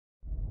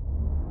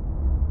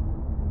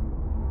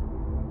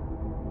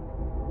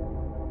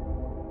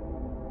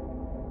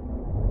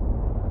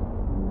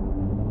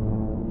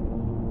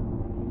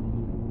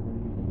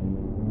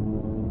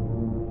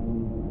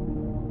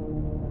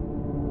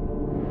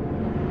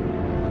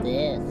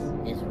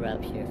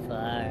Rupture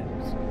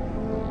Farms.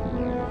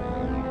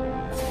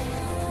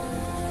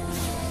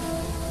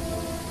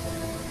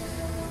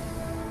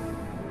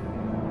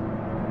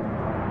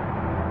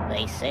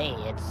 They say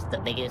it's the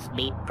biggest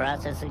meat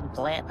processing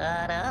plant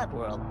on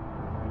Oddworld.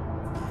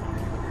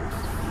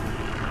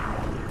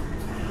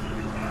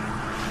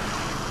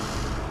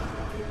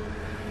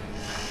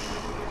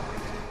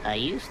 I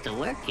used to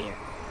work here.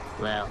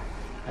 Well,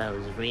 I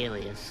was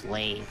really a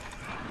slave,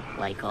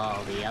 like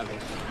all the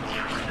others.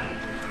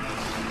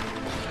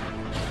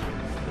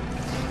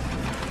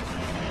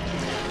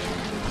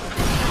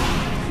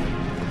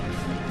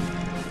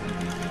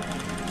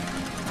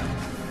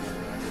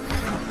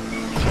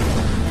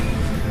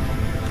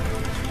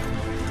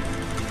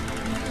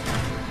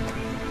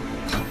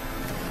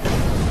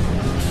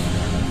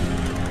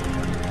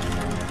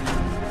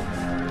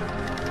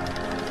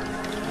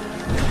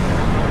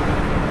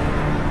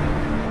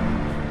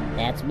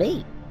 That's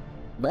me.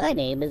 My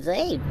name is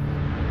Abe.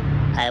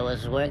 I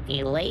was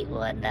working late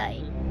one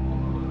night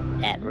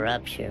at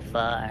Rupture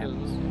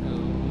Farms.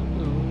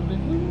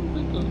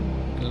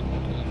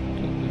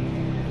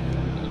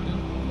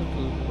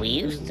 We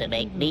used to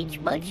make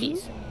beach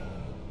munchies.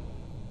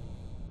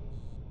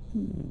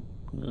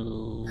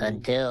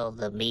 Until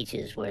the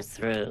beaches were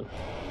through.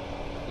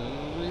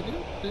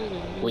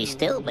 We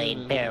still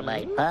made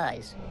paramite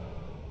pies.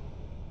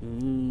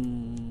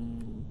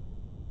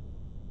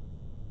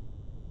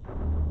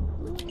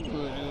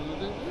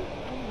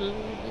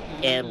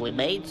 And we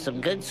made some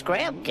good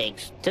scram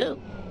cakes, too.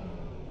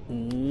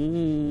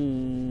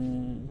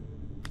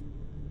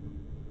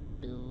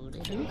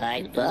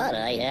 I thought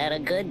I had a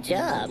good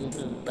job,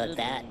 but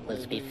that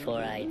was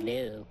before I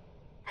knew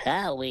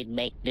how we'd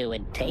make new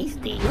and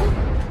tasty.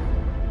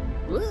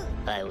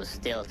 I was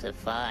still to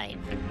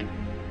find.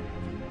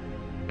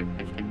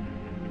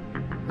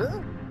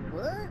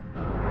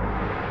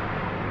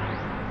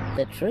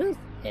 The truth,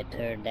 it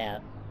turned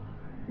out.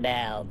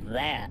 Now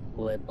that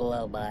would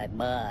blow my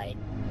mind.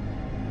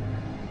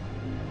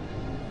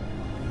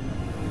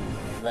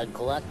 The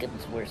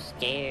Gluckins were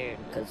scared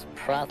because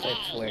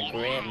profits were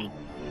grim.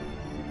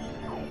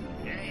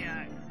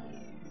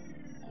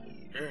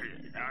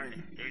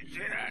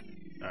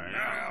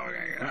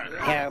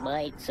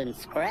 Paramites and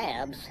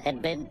scrabs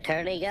had been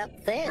turning up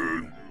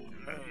thin.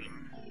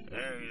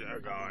 They're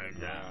going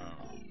down.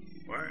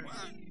 What are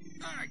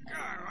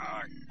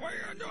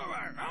you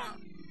doing, huh?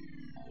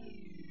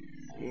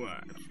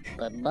 What?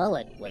 But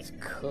Mullet was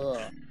cool.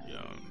 Hey,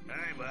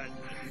 bud.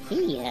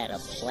 He had a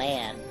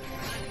plan.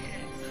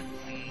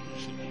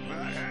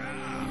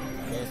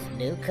 This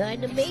new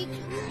kind of meat?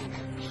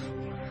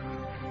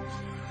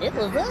 It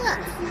was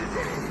us!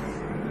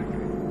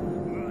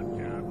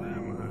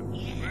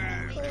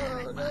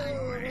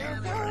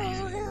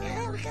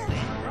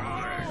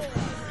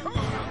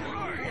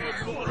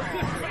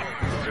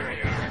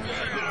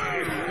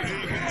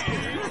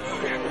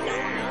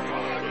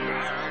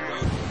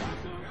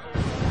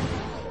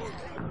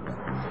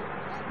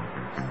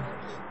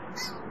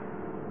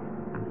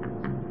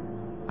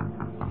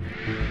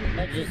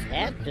 I just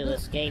had to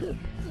escape.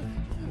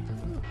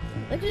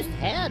 I just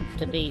had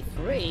to be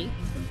free.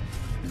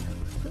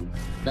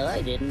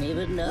 I didn't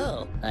even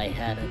know I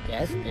had a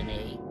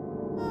destiny.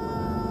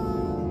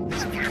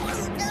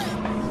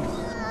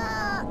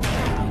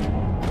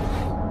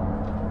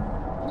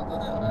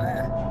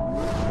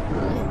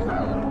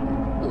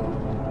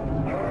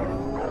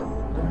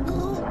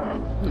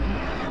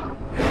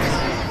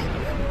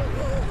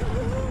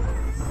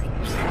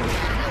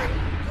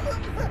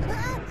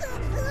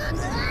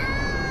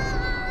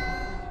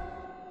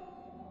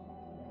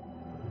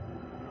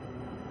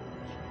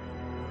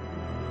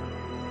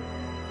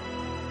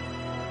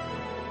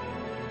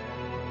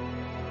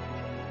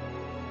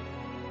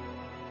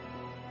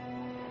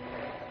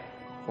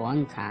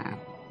 One time,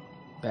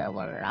 there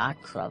were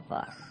lots of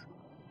us.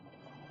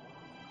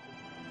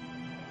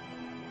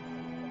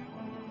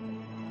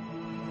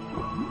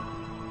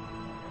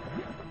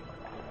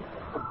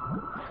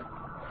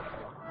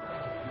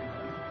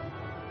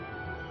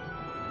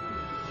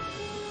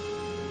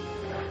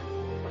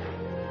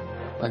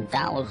 But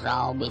that was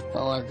all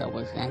before there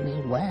was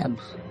any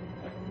webs.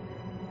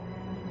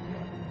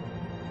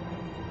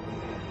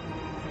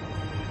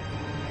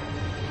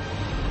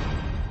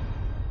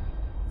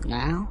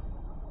 Now,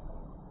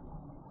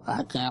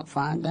 I can't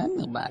find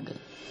anybody.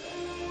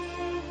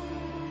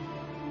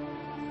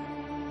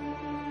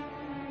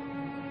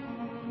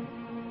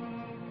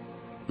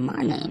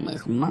 My name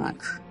is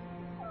Munch,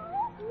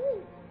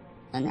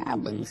 and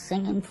I've been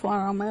singing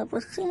for 'em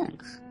ever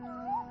since.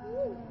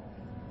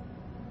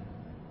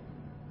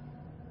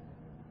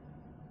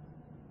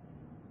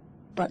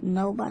 But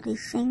nobody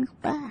sings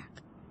back.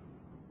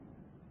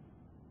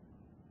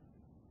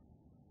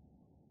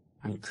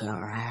 Until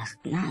last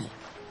night.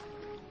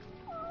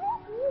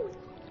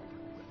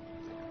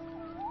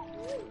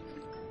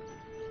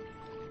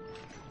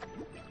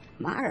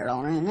 My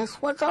loneliness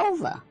was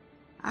over.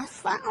 I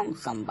found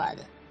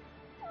somebody.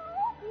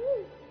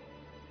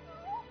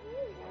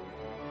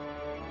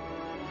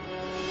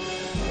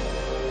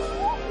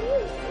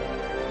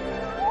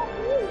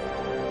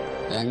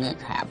 Then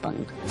it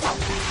happened.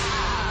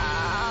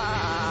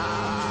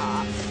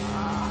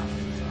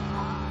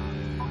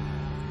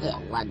 It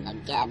wasn't a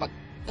gabbard.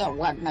 It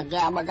wasn't a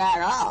gabbard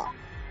at all.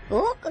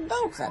 Who could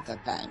do such a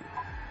thing?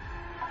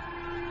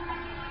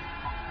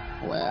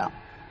 Well,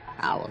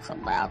 I was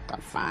about to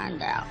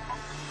find out.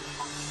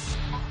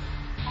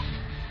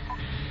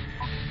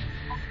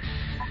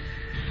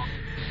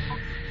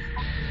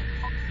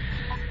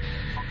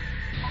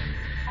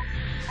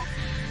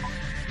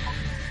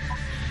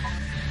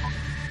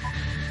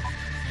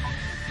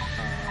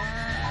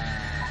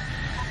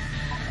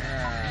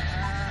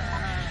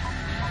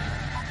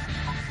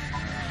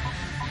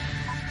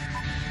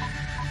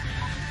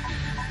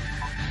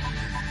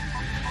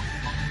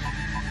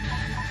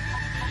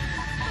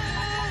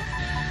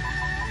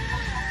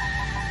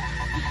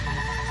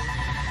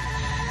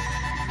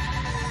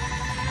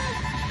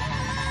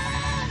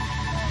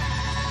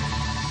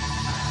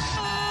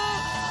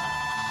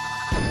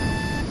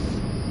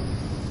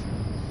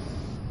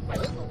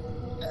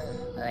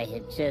 I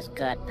had just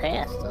got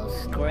past those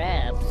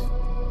scraps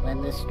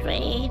when the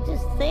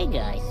strangest thing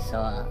I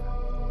saw.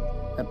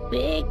 A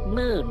big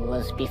moon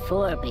was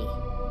before me,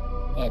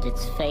 and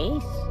its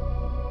face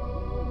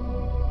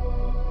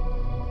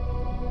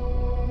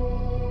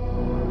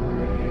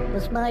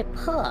was my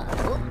paw.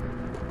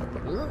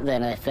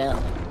 Then I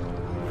fell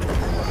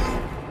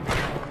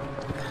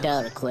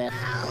down a cliff.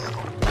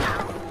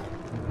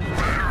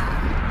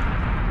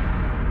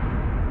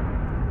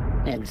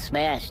 And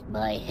smashed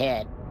my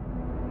head.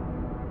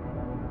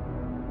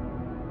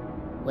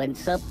 When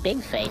some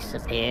big face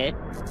appeared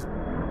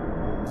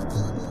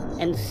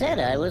and said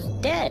I was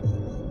dead.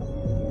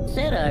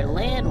 Said our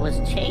land was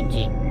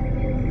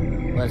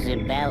changing, was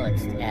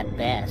imbalanced at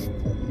best.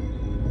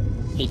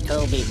 He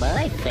told me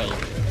my fate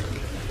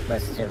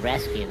was to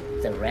rescue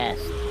the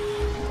rest.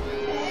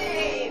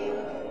 Hey,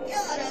 you're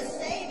the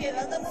savior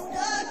of the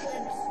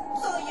Mudokons,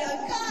 so you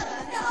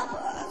gotta help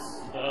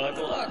us. The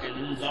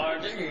Glockens are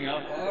digging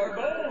up our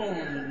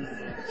bones.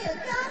 You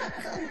gotta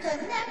come to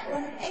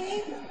Necrum,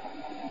 Abe.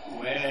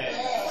 Where?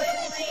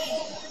 Quickly.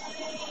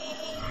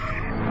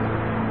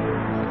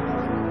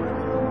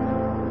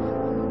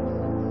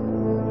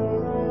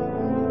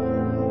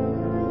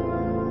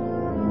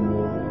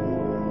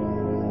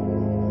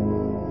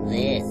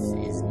 This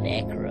is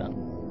Necrum.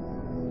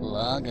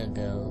 Long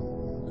ago,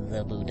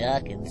 the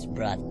Mudokons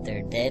brought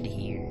their dead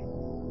here.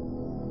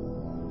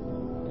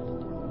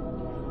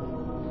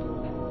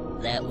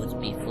 That was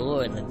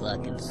before the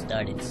Glockens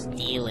started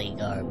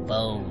stealing our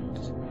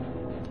bones.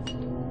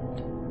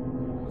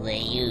 They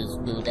used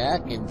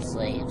Mudokon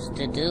slaves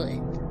to do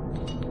it.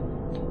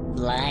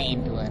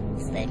 Blind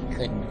ones that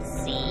couldn't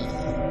see.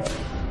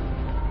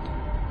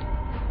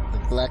 The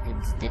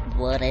Glockens didn't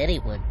want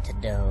anyone to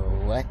know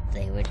what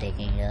they were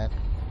digging up.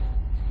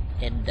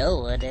 And no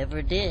one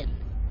ever did.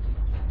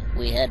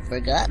 We had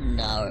forgotten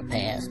our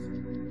past,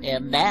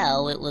 and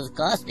now it was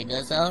costing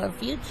us our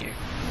future.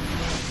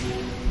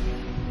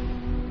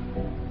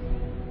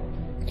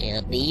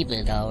 And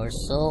even our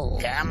soul.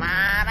 Come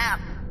on up.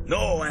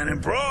 No, and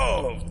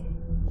improved.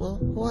 Well,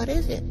 what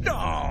is it?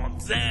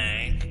 Don't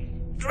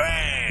think.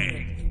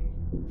 Drink.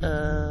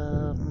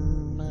 Ah,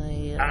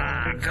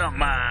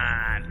 come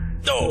on.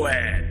 Do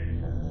it.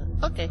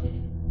 Okay.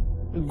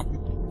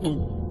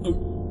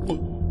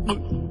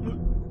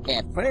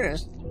 At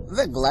first,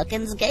 the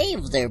Gluckins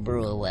gave their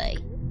brew away.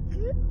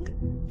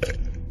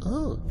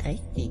 Oh,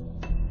 tasty.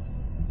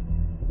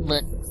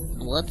 But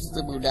once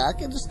the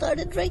Mudokons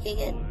started drinking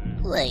it,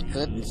 they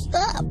couldn't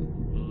stop.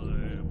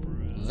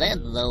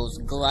 Then those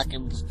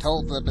Gluckins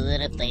told them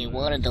that if they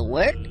wanted to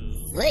work,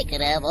 they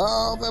could have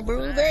all the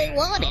brew they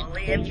wanted.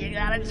 Only if you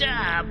got a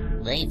job.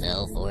 They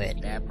fell for it.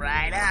 Step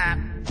right up.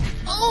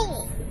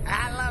 Oh!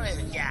 I love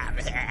his job.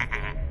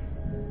 Step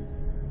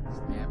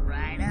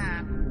right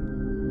up.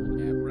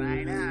 Step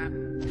right up.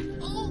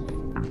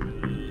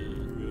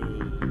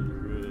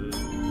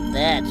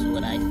 That's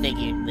when I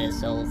figured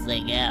this whole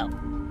thing out.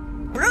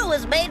 Brew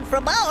is made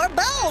from our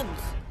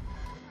bones!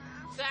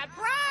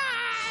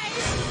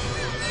 Surprise!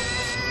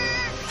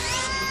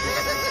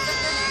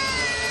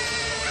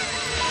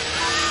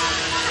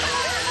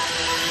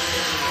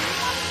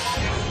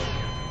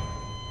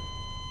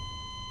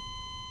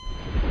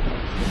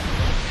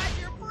 Got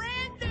your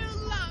brand new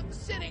lungs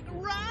sitting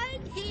right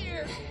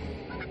here.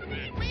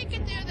 We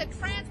can do the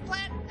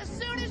transplant as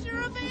soon as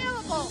you're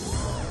available.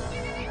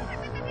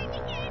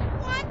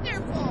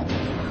 Wonderful.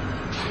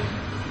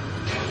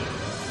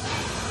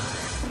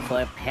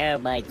 For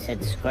paramites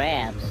and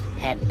scrabs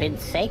had been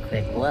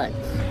sacred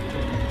once.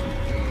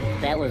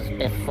 That was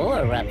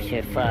before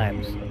Rupture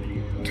Farms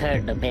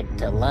turned them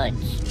into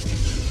lunch.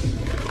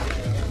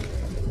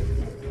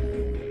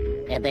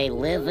 And they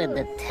live in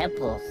the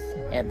temples,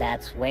 and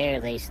that's where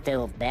they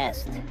still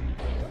nest.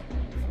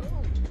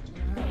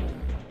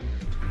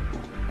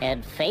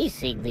 And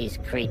facing these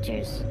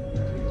creatures,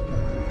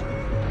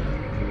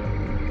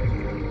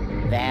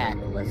 that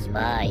was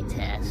my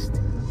test.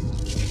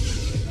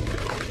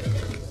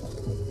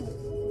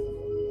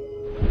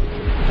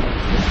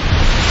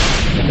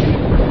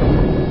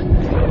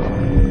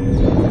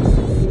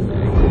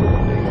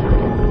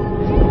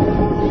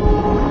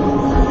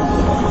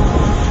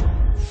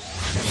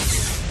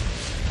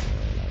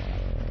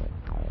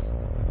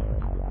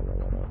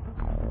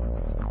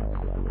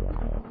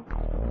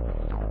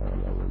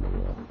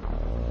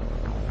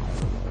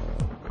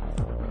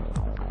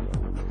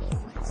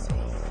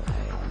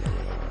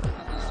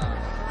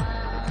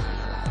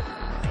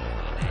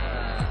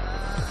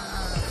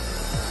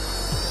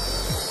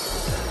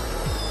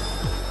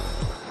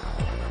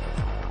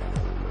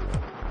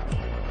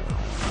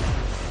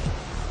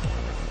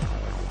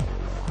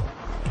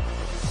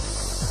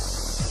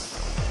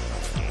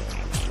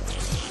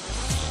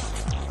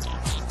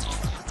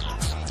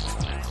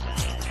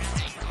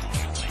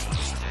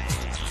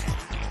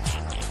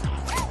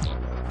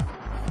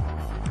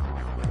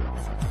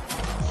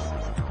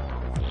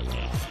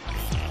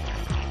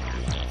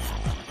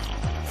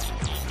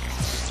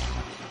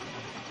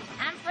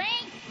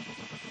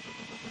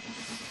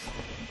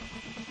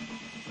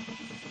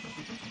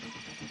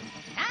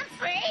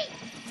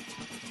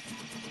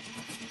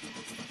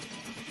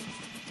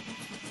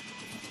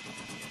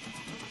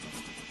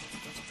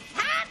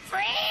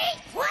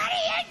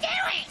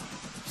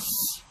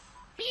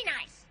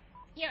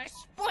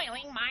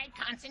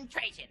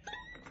 concentration.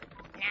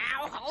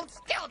 Now hold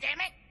still, damn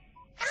it.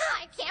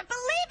 I can't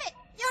believe it!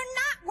 You're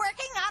not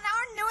working on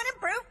our new and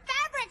improved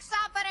fabric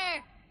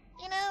softener!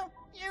 You know,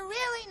 you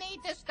really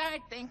need to start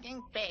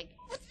thinking big.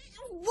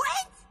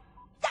 What?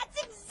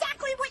 That's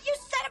exactly what you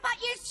said about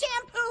your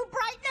shampoo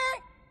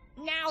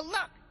brightener! Now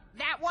look,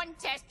 that one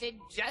tested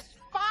just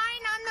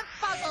fine on the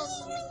puzzles.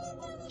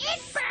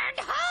 It burned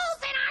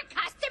holes in our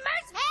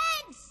customers'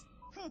 heads!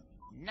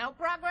 No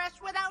progress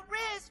without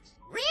risks.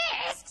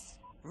 Risks?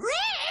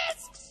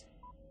 Risks?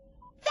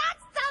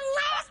 That's the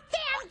last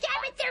damn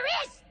gambit there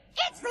is!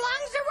 Its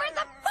lungs are worth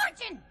a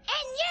fortune,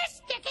 and you're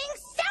sticking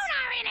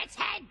sonar in its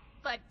head!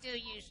 But do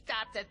you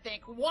stop to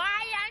think why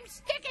I'm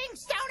sticking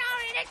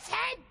sonar in its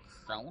head?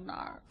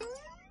 Sonar?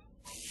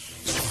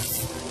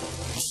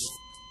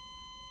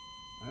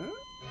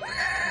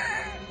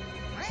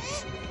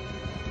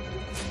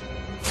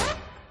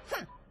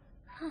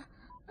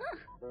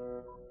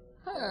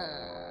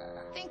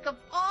 Think of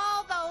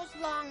all those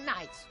long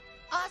nights.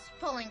 Us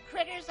pulling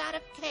critters out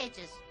of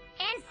cages.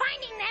 And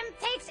finding them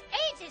takes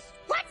ages.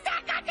 What's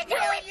that got to do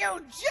Will with...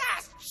 you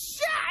just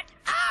shut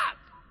up?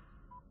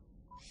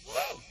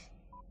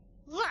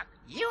 Look,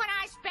 you and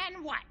I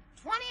spend what?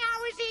 20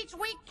 hours each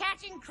week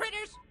catching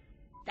critters?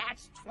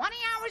 That's 20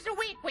 hours a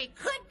week we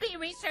could be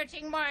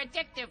researching more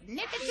addictive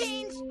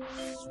nicotines,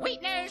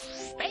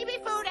 sweeteners, baby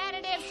food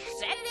additives,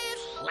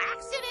 sedatives,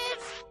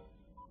 laxatives.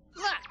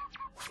 Look,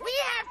 we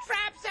have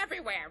traps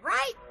everywhere,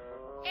 right?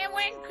 And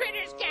when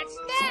critters get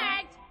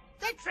snagged,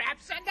 the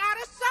traps send out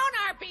a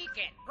sonar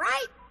beacon,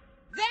 right?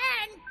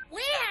 Then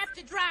we have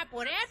to drop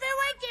whatever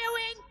we're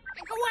doing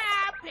and go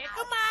out, pick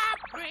them up,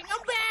 bring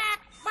them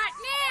back. But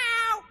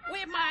now,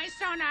 with my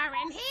sonar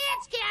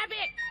enhanced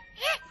gambit,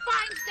 it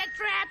finds the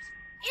traps,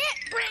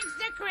 it brings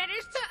the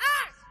critters to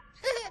us.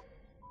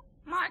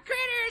 More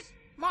critters,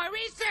 more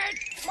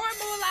research, more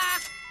moolah.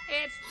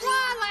 It's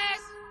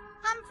flawless.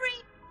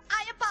 Humphrey,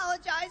 I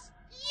apologize.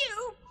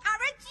 You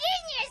are a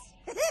genius!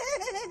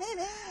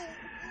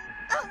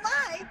 Oh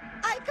my!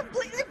 I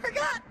completely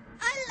forgot!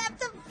 I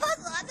left a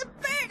puzzle on the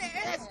burner!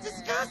 That's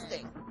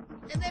disgusting.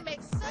 And they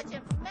make such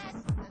a mess.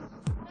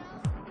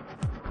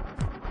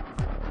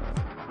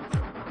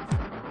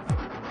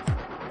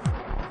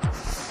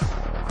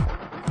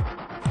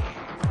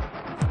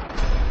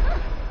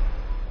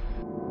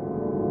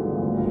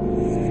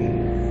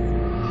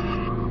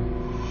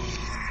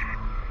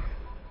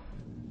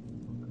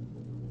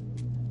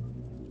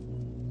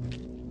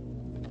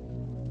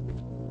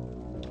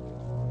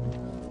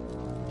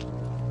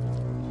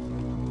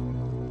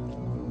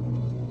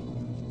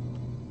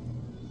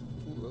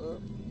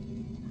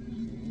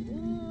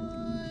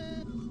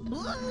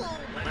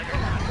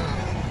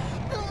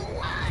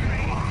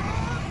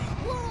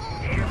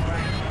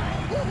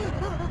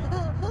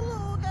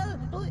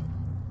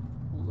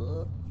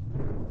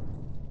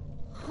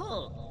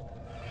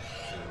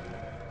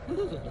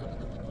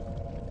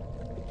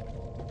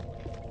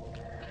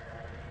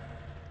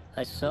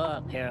 I saw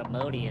a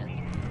Paramodia,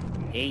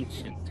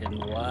 ancient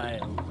and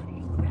wild,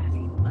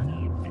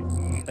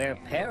 where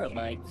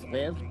paramites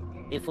lived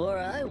before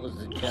I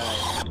was a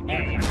child.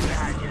 Hey,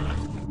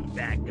 just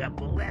back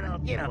up a little.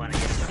 You don't want to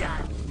get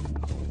shot.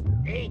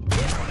 Hey, you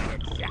don't want to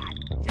get shot.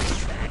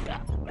 Just back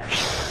up.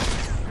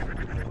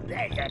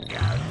 There you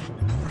go.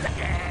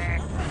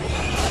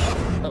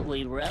 But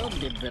we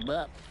rounded them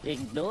up,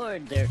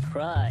 ignored their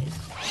cries.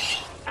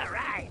 All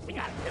right, we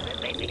got to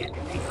basically get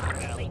the thing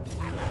early.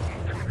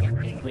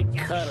 We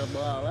cut them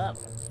all up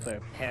for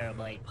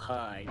paramite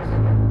pies.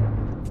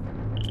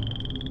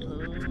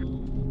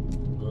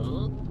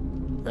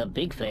 The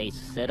big face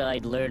said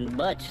I'd learned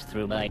much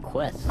through my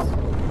quests.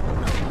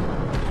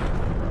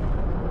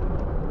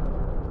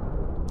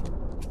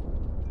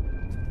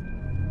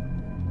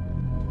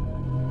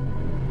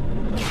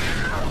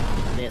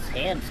 This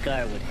hand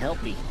scar would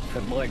help me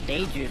from more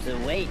dangers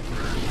await.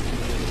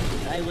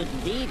 I would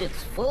need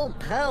its full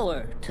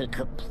power to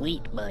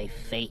complete my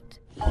fate.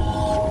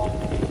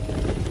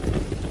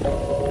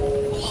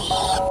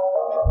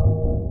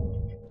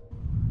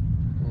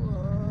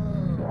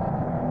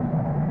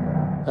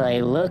 I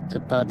looked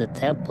upon the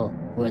temple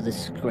where the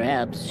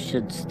scrabs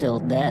should still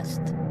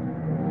nest.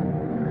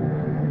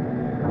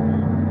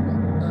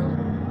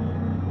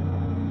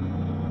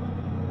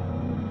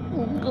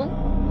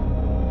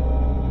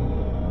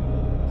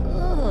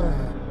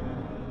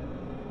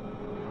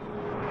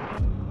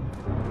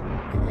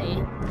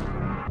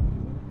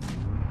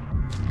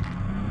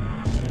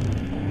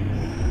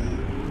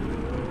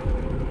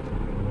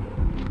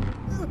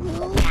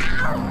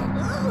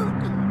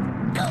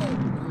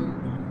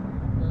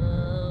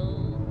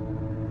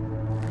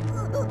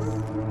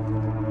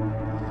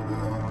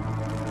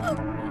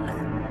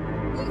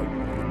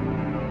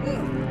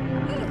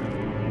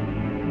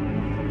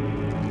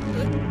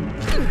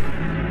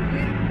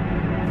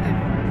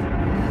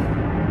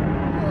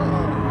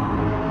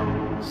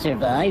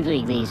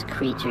 Surviving these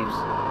creatures.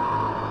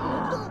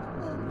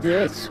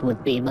 This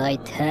would be my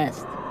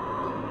test.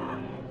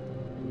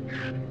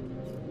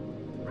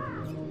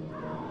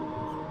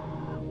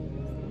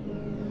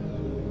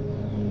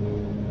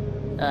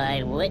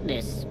 I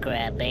witnessed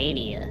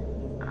Scrapania.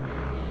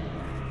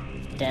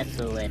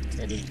 Desolate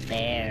and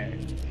bare.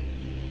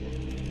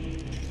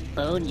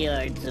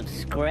 Boneyards of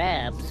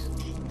scraps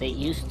that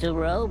used to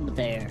roam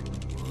there.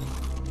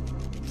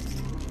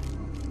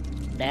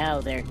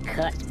 Now they're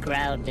cut,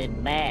 ground,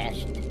 and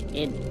mashed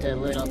into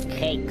little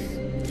cakes.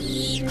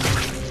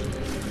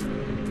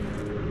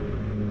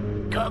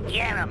 Go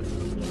get him!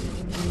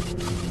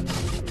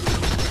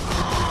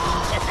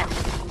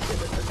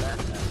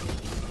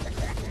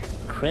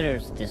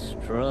 Critters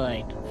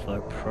destroyed for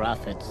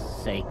profit's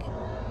sake.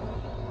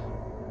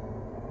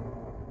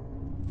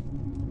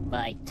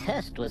 My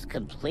test was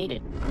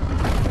completed.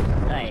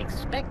 I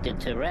expected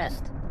to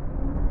rest.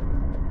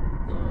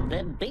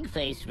 Then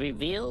Bigface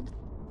revealed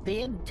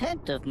the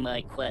intent of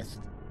my quest.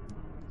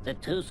 The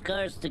two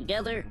scars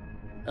together,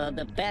 on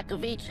the back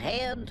of each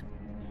hand,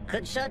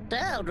 could shut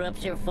down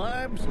Rupture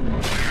Farms.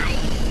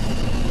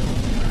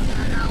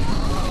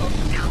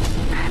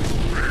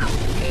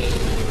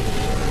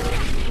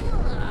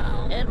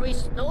 And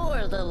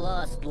restore the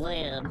lost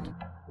land.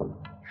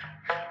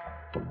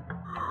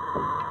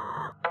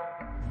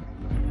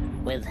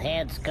 With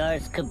hand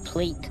scars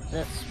complete,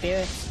 the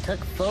spirits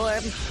took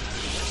form.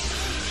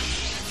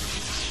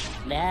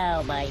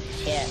 Now my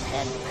chant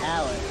had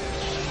power.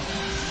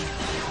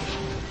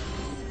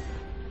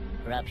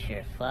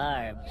 Rupture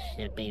Farms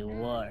should be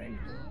warned.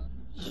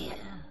 Yeah.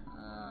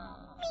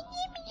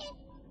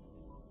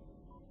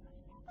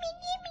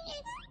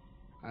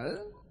 Huh?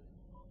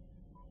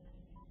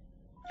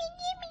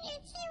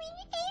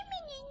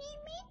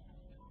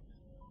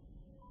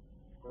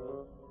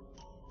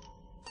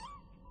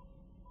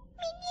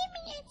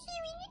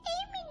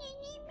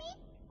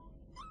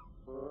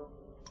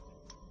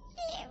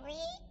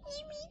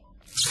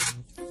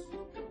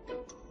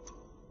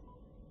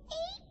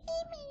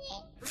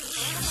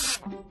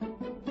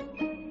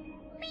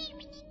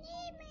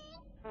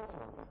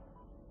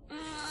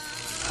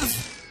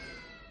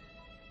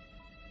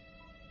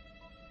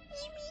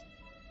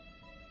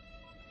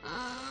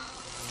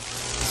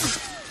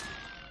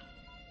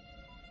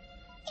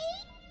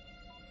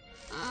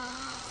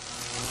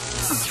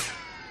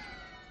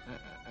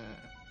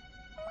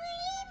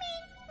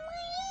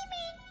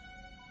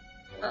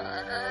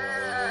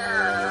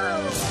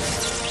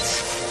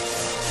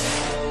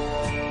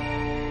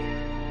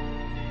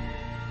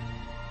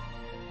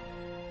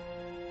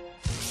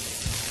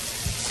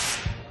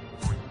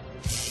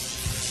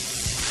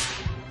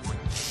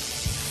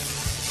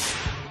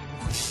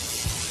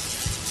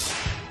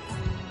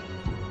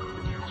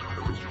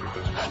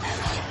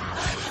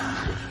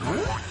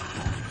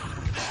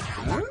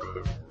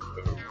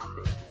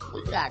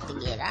 We got to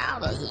get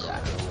out of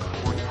here.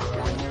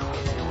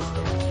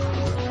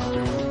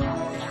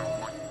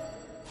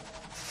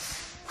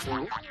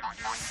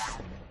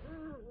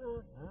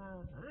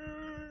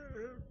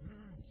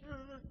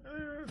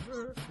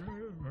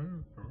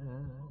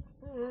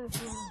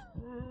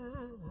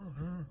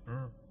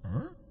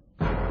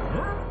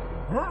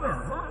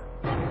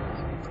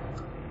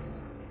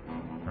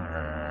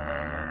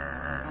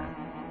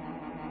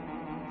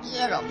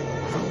 Get 'em.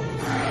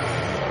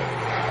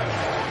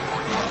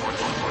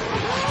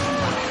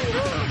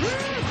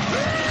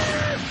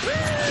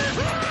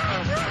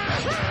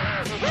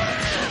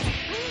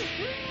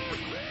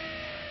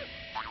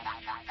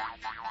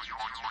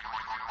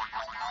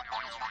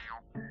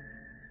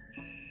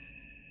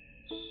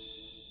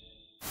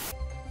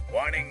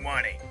 Warning,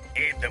 warning.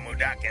 The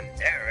Mudokon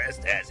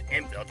terrorist has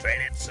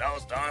infiltrated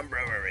Soulstorm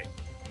Brewery.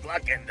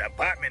 Gluckin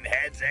department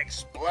heads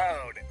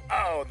explode.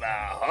 Oh, the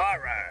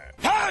horror.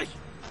 Hey!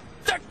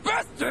 That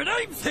bastard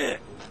aims here!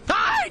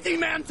 I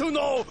demand to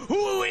know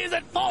who is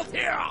at fault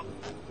here!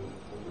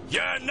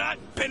 You're not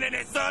pinning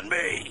this on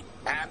me!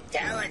 I'm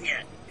telling you,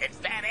 it's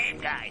that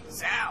ape guy.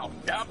 Sal,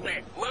 dump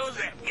it, lose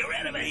it, get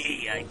rid of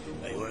me. I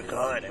work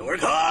hard, I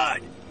work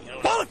hard.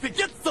 Well, if it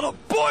gets to the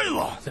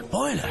boiler! The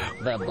boiler?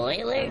 The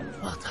boiler?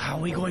 What are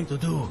we going to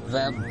do?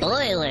 The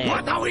boiler!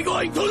 What are we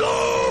going to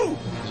do?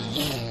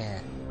 Yeah.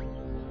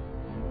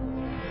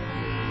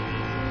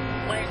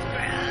 Where's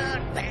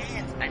ground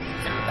pants? I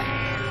need some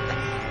pants.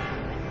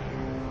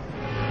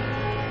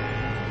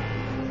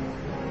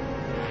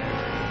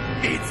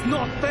 It's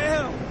not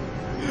fair!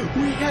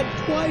 We had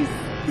twice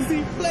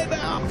the flavor!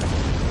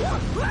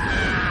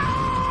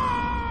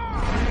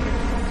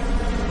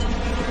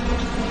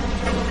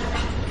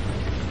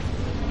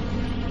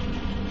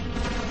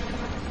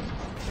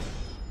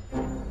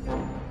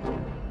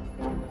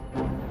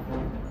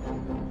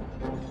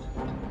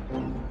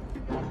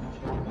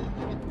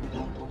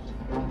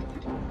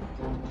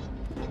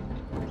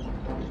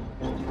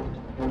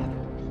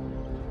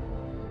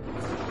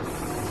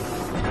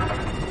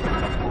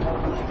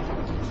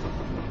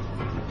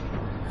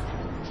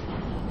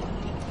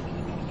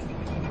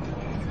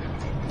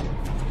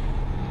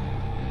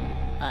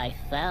 I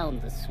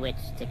found the switch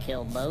to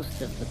kill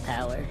most of the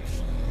power.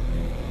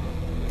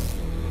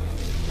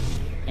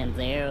 And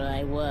there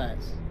I was,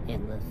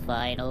 in the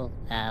final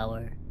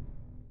hour.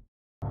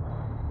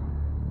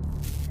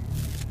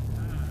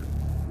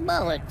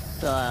 Mullet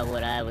saw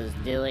what I was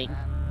doing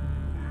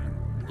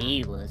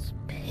He was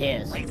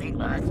pissed.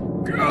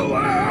 Go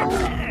up!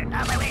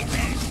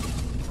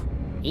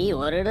 He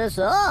wanted us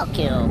all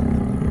killed.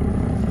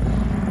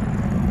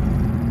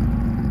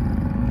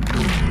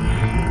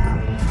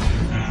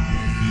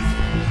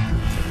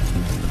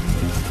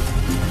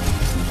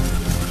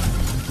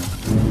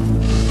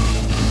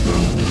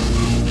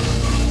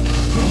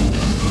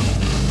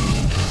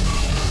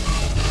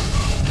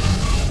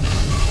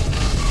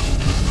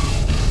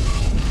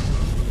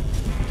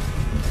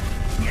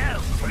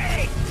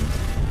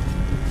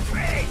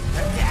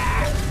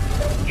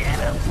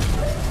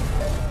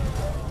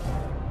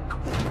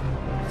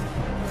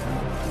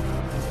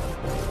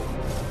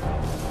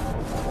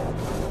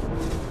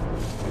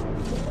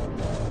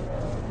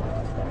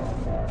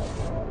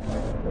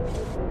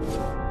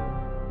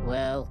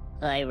 Well,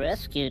 I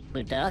rescued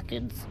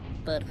Mudokons,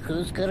 but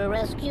who's gonna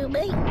rescue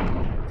me?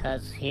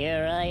 'Cause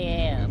here I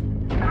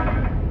am.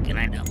 Can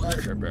I double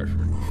us?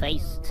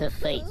 Face to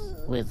face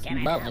with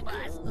Munch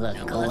the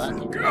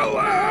Glutton. Go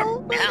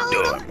up! Now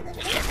do it!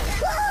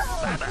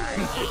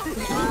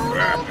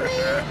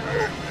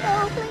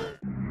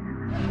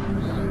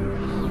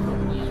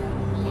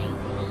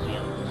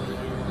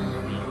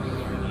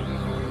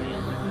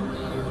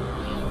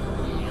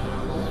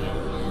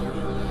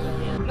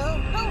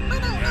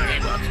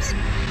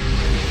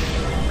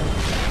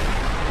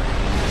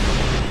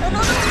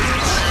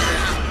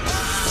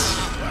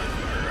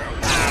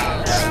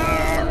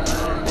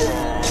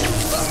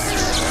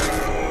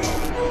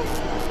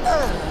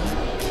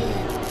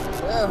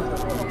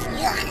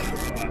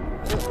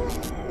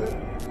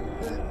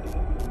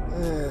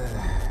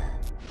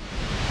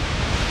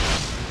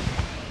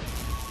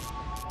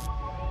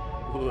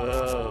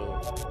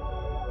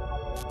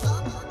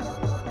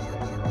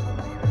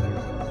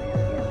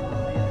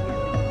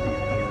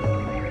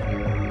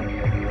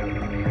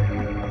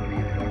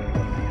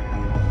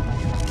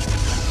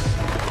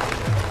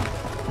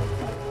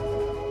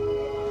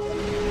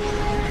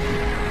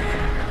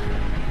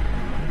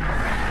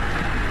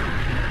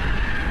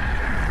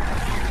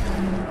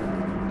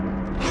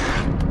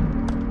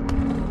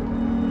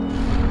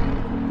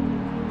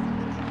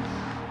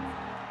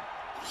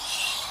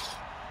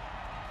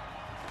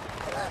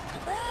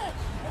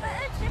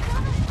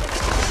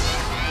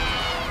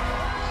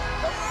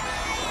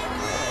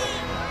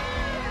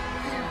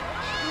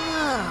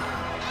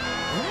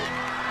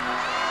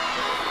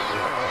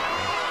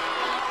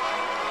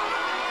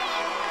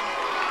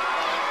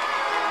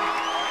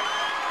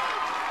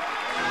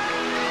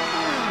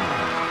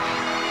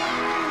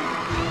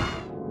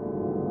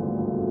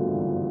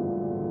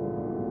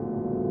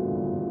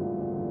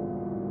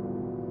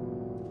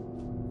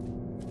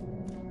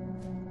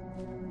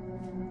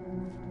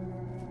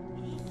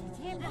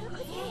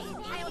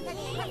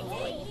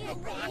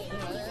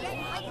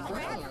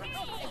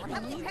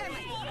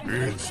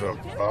 It's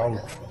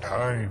about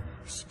time,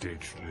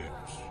 Stitch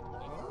Lips.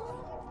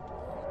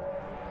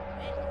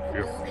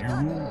 If you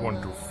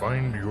want to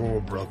find your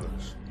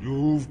brothers,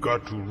 you've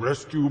got to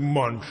rescue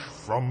Munch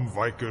from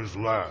Viker's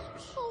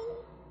labs.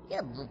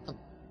 Yeah, but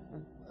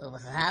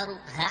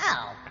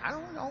how? I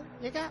don't know.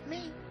 You got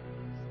me.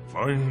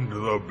 Find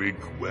the big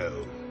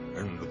well,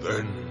 and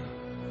then...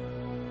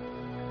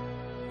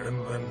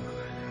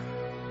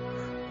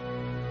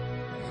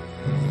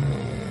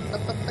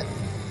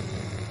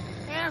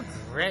 Yeah,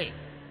 great.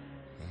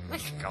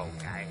 Let's go,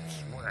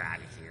 guys. We're out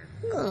of here.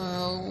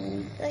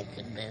 Oh, I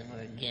could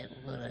never get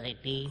what I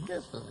need.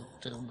 This is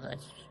too much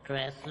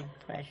stress and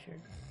pressure.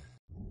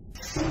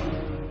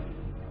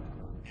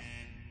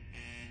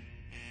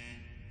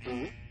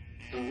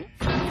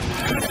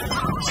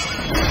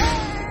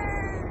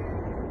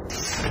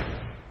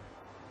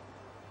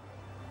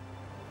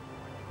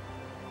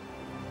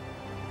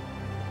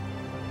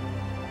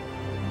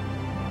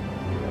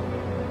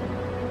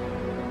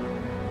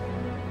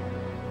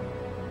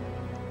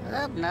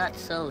 I'm not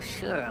so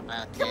sure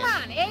about this. Come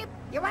on, Abe.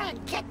 You want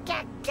to kick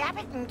that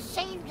gabbit and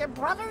save your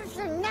brothers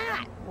or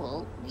not?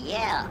 Well,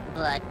 yeah,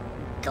 but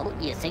don't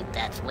you think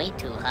that's way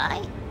too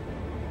high?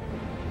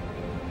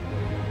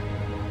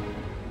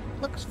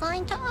 Looks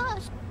fine to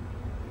us.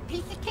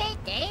 Piece of cake,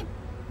 Abe.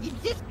 You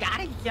just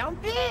gotta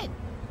jump in.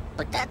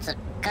 But that's a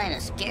kind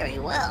of scary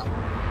well.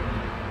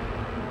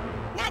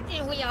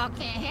 Nothing we all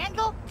can't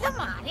handle. Come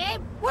on,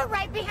 Abe. We're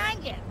right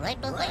behind you. Right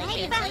behind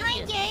you.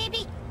 Behind you,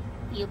 Abe.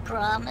 You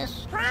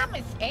promise?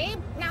 Promise, Abe.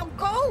 Now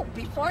go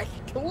before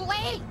it's too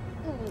late.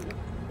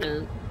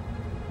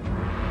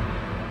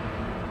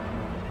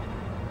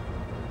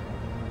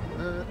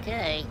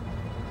 Okay.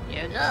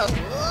 Here goes.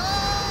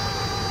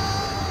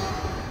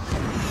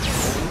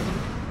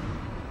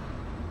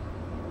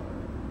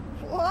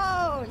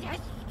 Whoa,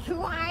 that's too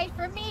high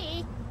for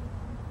me.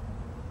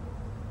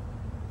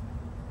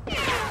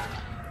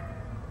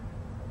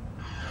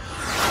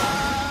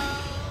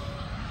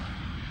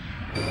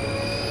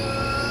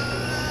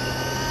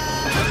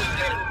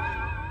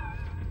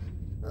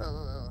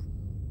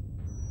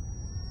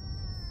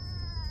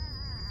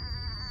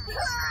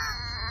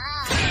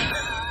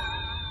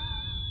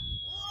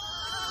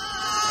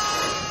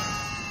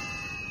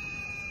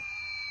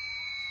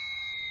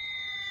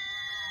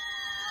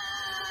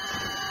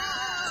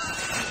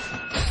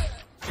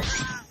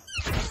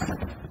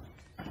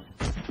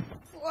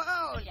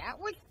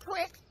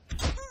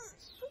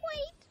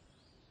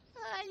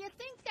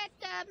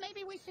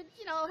 maybe we should,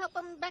 help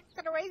him back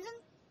to the raisin?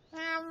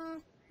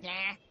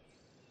 Yeah.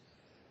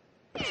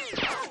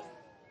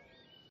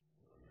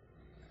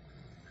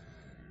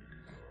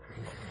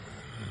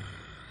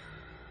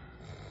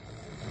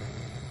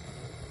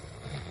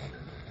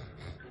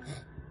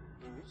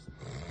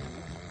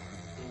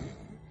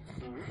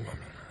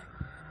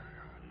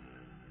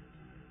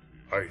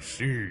 I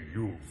see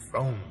you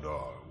found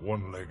our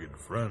one-legged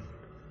friend.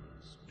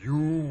 You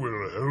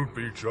will help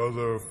each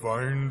other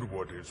find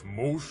what is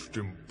most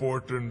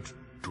important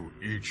to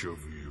each of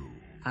you.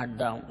 I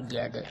don't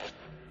get it.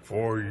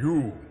 For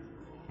you,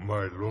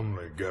 my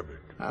lonely Gabbit.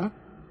 Huh?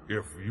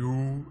 If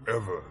you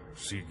ever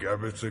see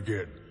Gabbits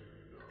again,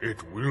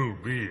 it will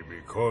be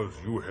because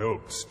you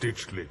helped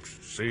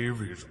Stitchlips save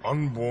his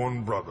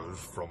unborn brothers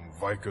from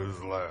Viker's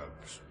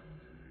labs.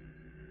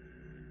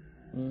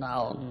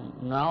 No,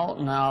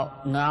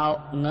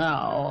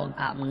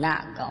 I'm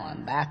not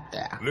going back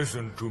there.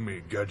 Listen to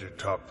me, Gadget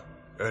Top,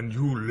 and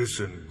you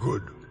listen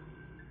good.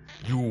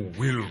 You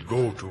will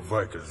go to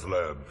Viker's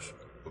labs.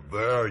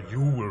 There you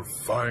will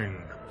find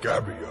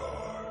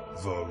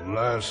Gabiar, the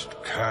last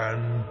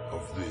can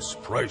of this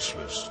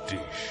priceless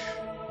dish.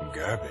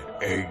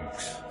 Gabbit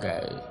eggs.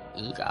 They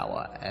eat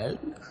our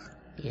eggs?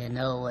 You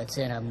know what's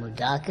in a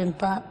Mudokon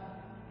pot?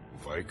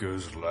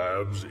 Viker's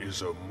labs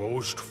is a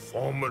most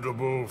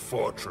formidable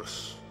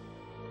fortress.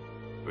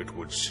 It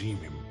would seem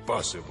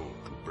impossible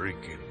to break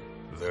in.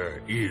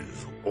 There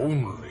is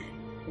only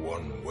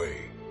one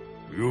way.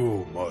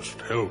 You must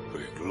help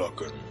a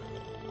Gluckon.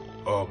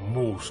 A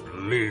most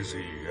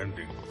lazy and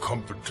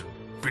incompetent,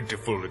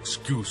 pitiful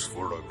excuse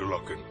for a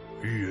Gluckon.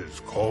 He is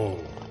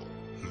called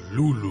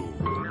Lulu.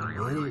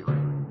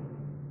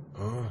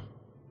 Huh?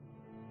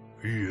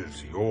 He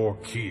is your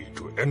key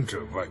to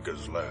enter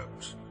Viker's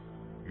labs.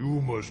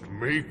 You must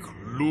make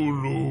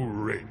Lulu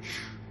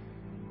rich.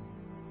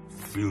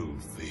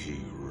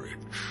 Filthy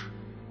rich.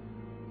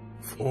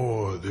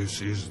 For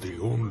this is the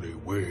only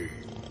way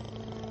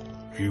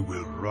he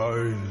will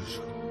rise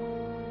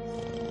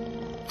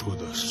to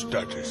the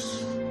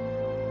status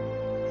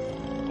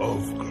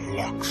of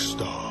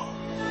Glockstar.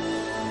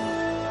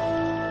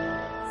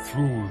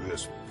 Through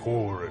this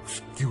poor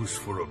excuse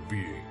for a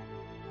being,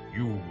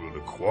 you will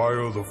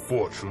acquire the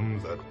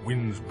fortune that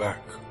wins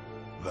back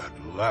that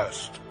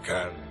last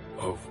can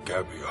of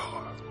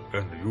Gabiar.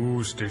 And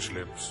you,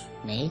 Stitchlips.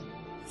 Me?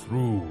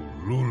 Through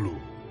Lulu,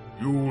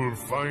 you will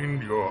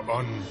find your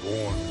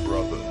unborn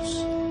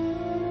brothers.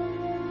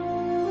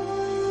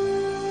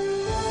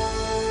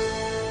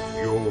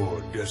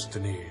 Your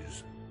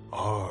destinies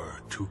are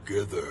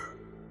together.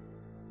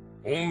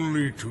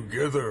 Only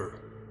together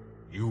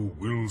you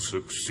will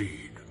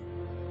succeed.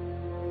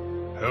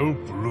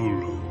 Help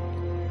Lulu.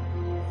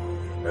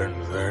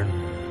 And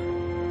then...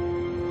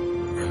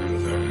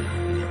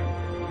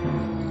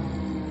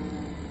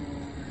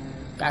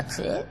 That's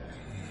it?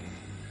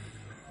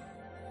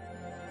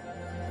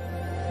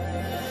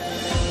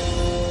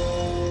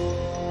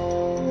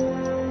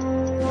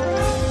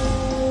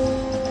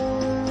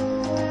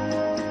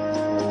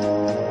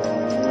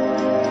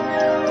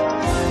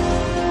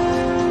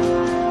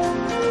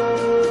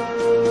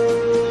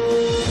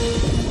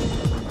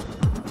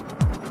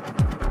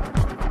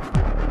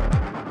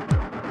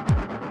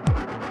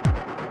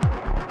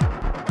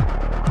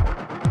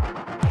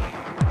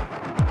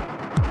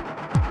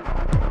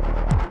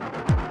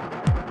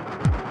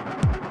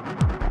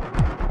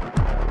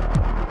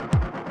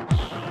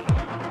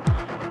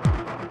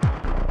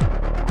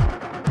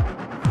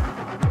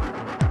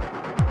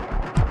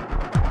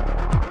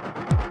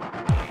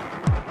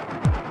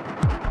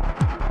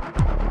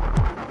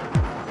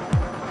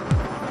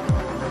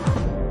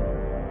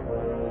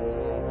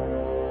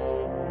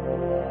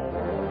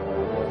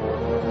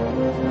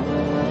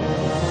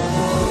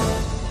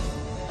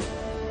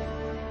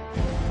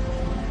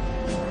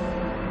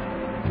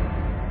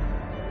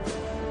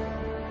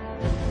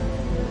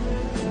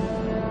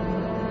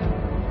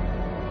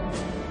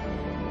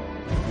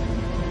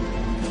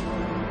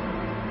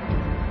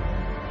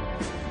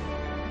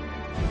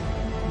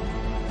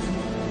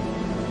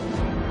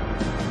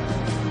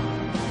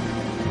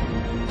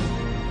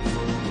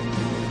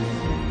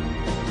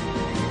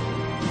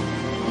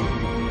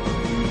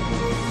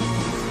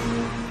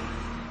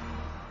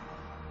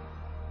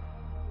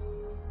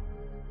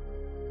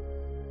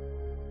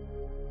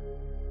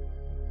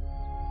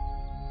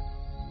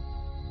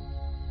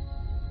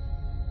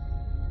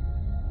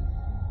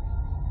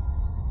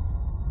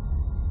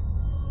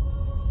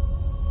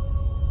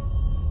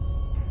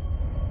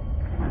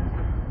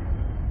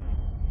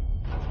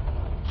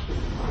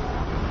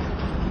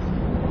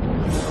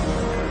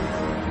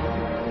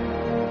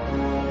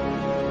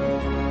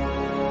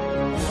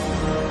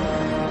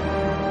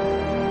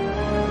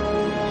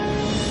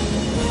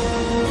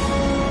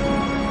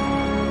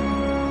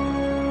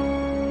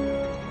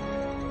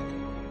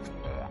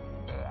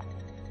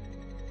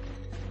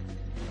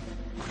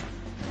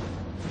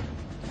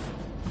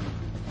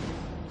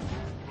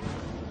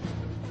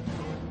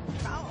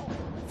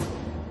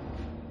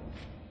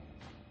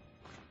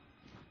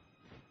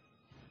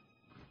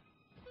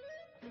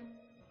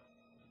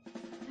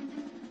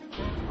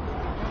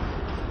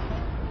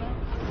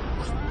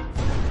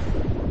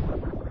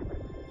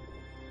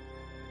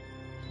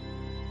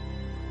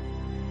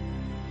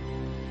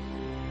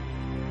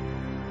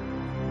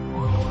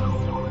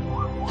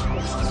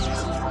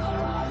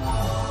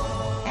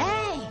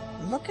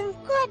 looking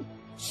good.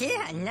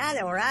 Yeah, now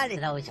that we're out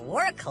of those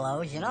work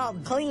clothes and all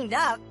cleaned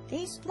up.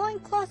 These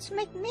loincloths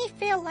make me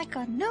feel like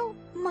a new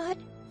Mud.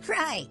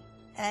 Right.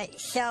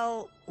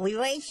 So we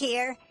wait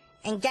here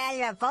and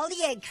gather up all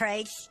the egg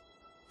crates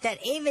that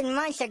even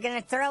Munch are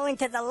gonna throw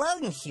into the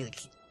loading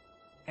chutes.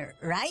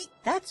 Right?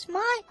 That's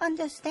my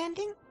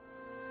understanding.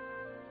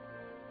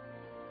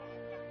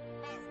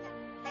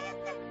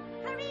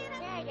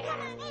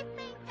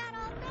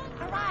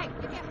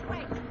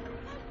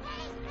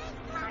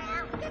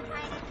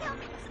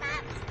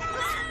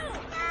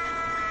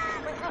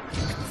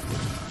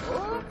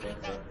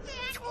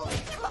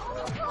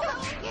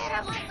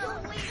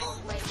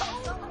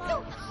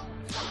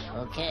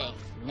 Okay,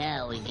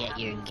 now we get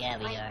your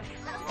caviar.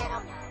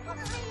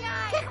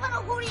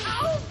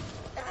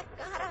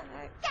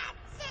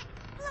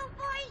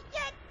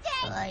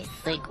 I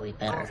think we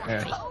better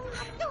hurry.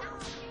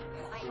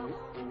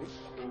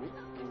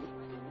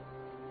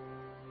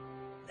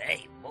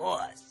 Hey,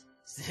 boss.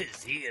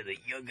 Says here that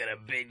you're gonna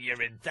bid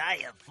your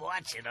entire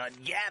fortune on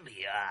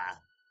caviar.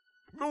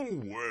 No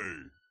way.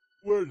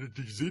 Where did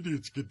these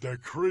idiots get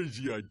that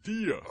crazy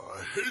idea?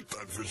 I hate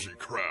that fishy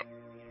crap.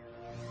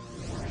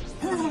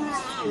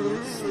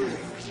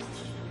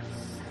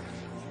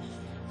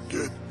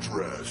 Get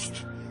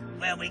dressed.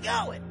 Where we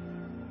going?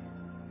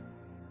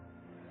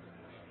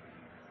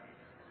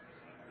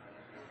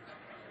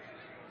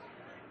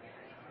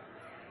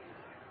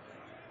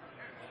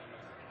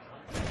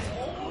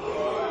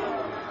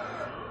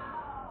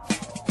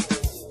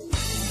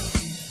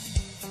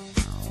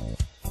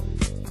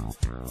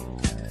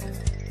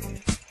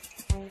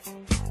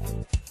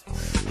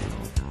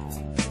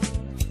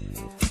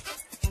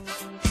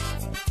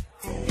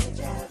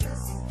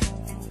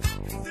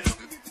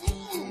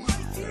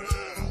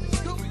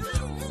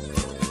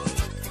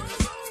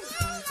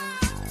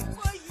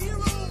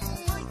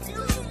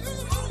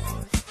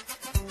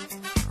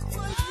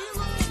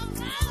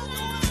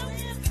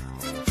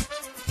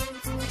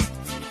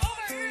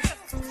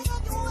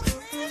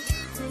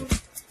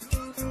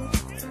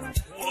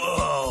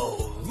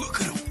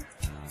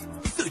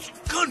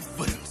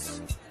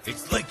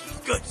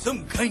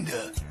 Some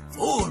kinda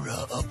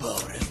aura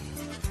about him.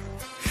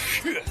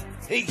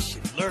 He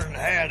should learn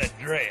how to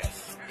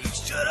dress. Hey,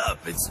 shut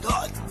up and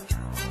start.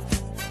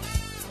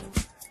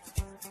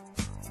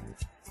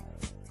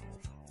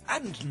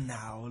 And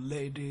now,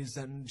 ladies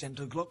and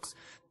gentleglocks,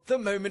 the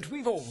moment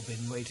we've all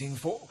been waiting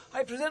for,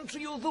 I present to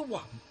you the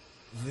one,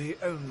 the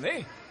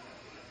only,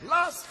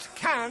 last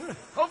can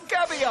of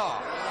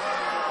caviar.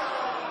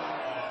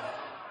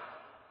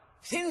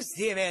 Since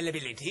the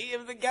availability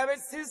of the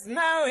gabbets is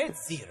now at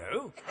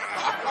 0,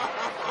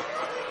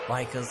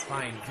 Micah's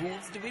Fine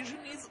Foods division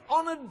is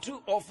honored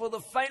to offer the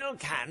final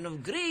can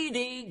of grade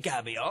A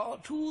caviar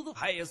to the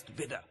highest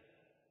bidder.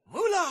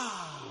 Moolah!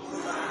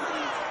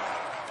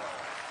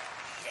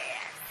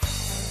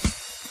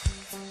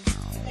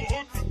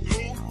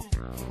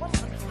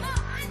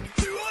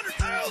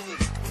 200,000!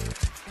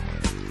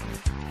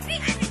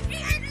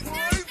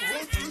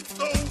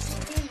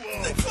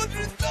 690,000!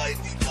 800,000!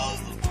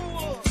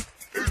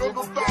 1,200,000!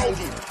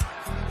 1,200,000!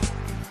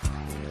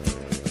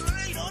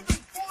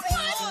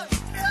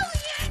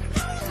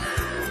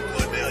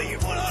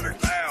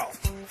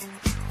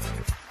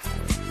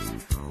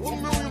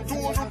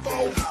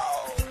 1,400,000!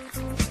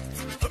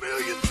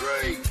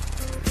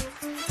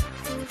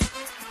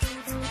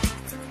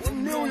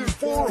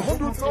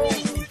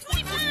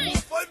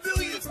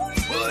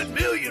 5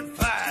 million! 1,000,005!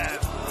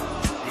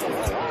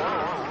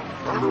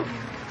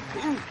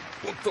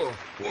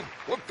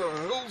 What the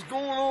hell's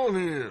going on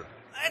here?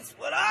 That's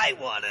what I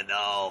want to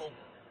know.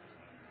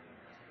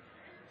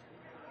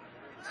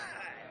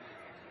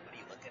 What are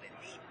you looking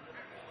at me?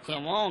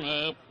 Come on,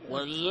 Abe.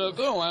 What are you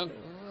doing?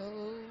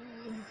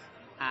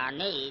 I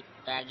need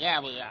the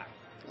caviar.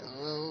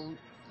 Oh,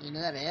 you're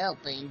not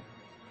helping.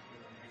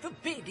 The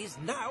bid is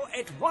now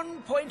at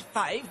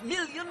 1.5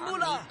 million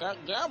moolah. I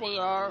need the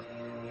caviar.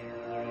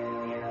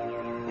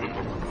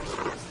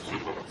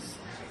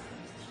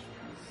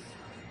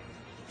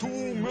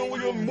 $2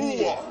 million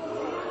moolah.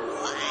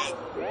 What?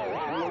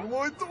 What am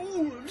I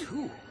doing?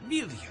 2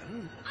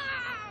 million?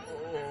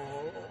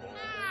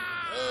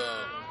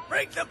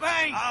 Break the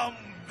bank! I'm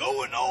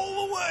going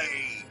all the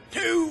way!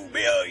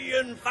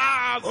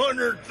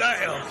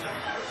 2,500,000!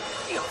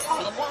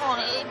 Come on,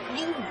 Abe.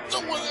 You do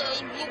it,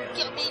 Abe. You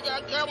get me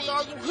that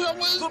caviar. You hear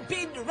me? The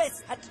bid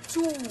rests at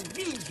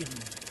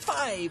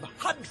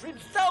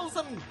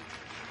 2,500,000.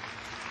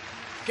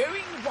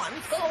 Going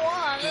once. Go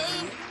on,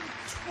 Abe.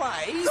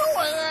 Twice. Do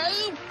it,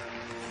 Abe.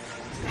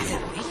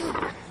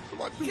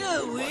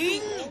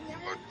 Going.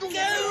 What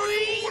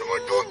am I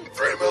doing?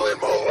 3 million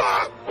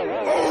moolah! 3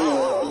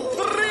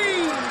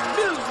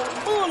 million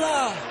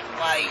moolah!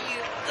 Why are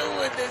you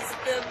doing this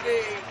to me?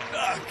 I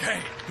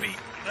can't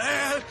beat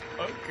that!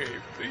 I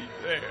can't beat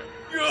that!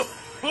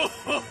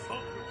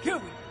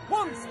 Going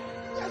once.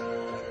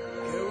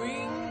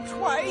 Going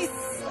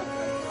twice.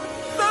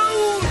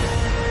 Those!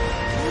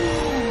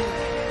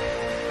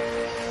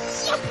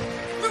 Yep!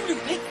 Moolah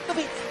takes the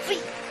bid. 3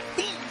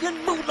 million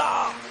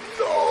moolah!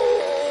 No!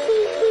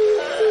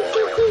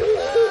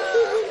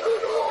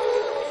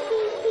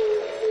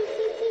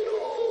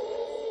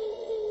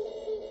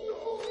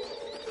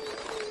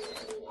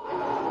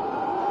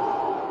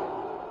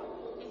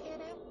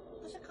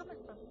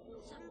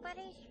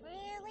 Everybody's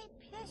really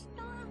pissed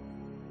off.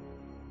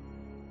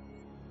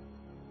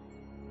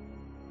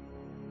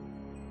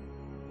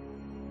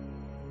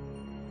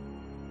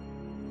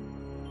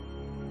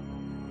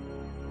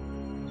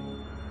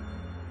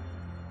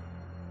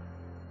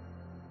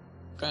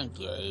 Thank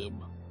you, Abe.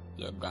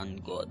 You've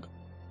done good.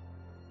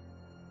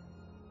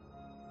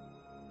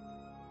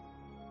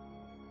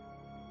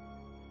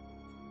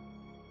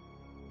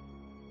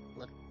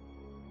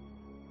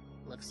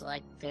 Looks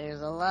like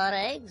there's a lot of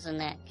eggs in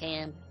that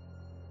can.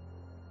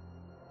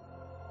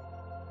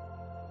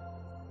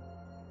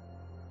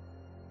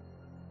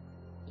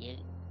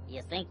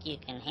 You think you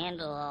can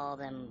handle all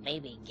them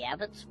baby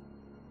gabbets?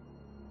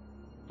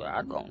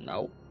 I don't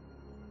know.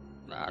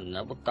 I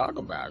never thought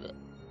about it.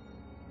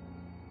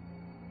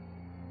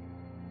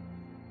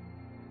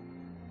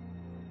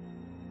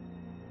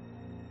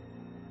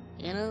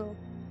 You know,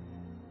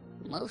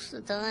 most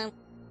of the time,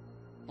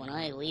 when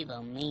I leave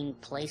a mean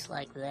place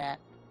like that,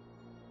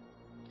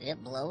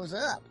 it blows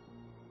up.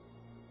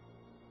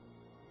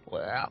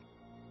 Well,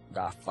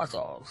 the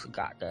Fuzzles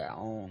got their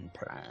own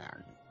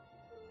plan.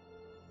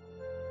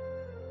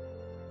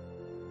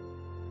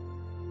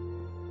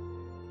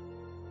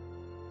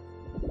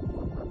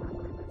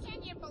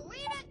 Can you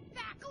believe it?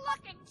 That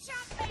looking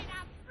chump paid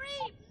out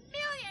 $3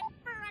 million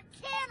for a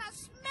can of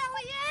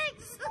smelly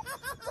eggs.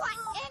 What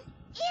an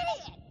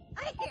idiot! I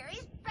hear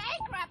he's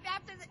bankrupt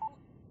after the...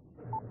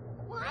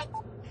 What?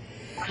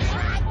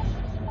 What?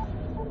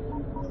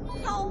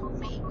 Sold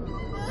me.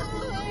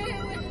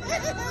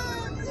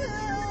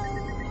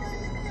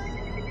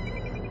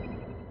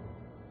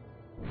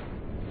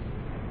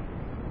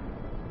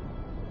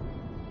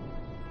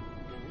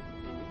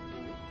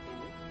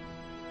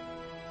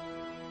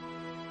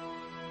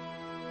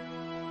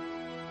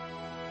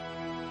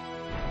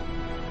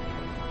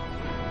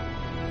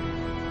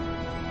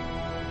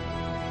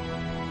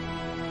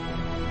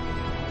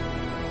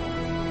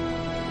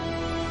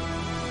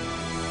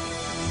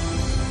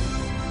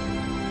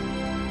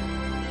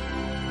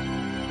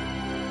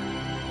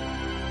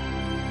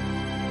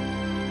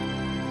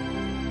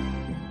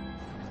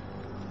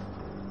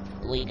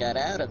 We got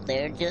out of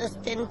there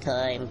just in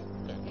time.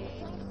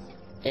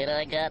 And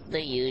I got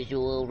the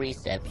usual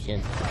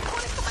reception.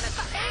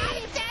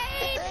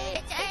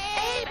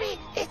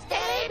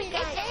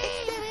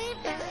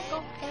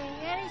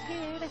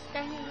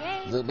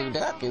 The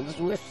Mudokons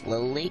were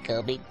slowly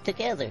coming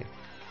together.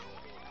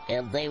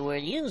 And they were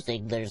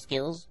using their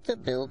skills to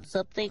build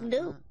something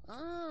new.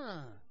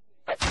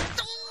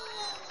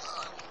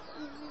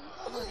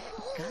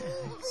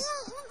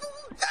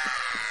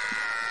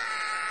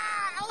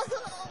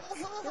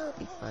 It'll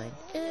be fine.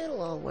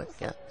 It'll all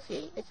work out.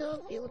 See, it's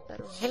all feeling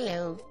better.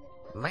 Hello,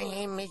 my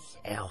name is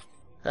Elf.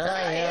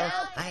 Hi, Elf.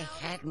 I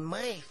had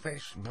my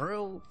first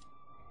brew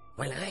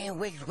when I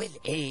was with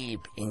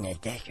Abe in the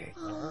desert.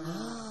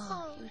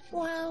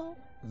 Wow.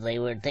 They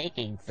were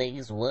taking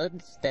things one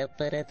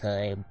step at a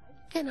time.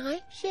 Can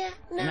I share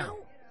now? No,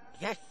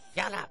 just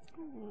shut up.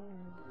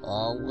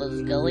 All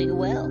was going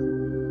well.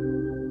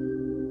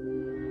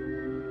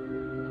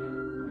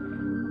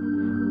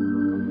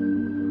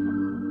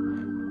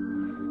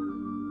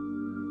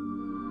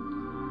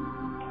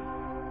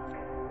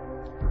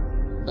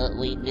 But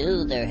we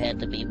knew there had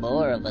to be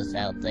more of us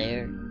out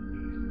there.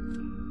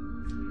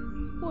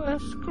 We're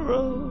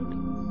screwed.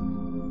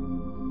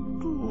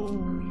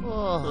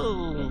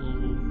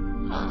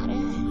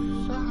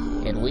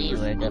 And we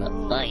were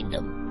gonna find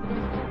them.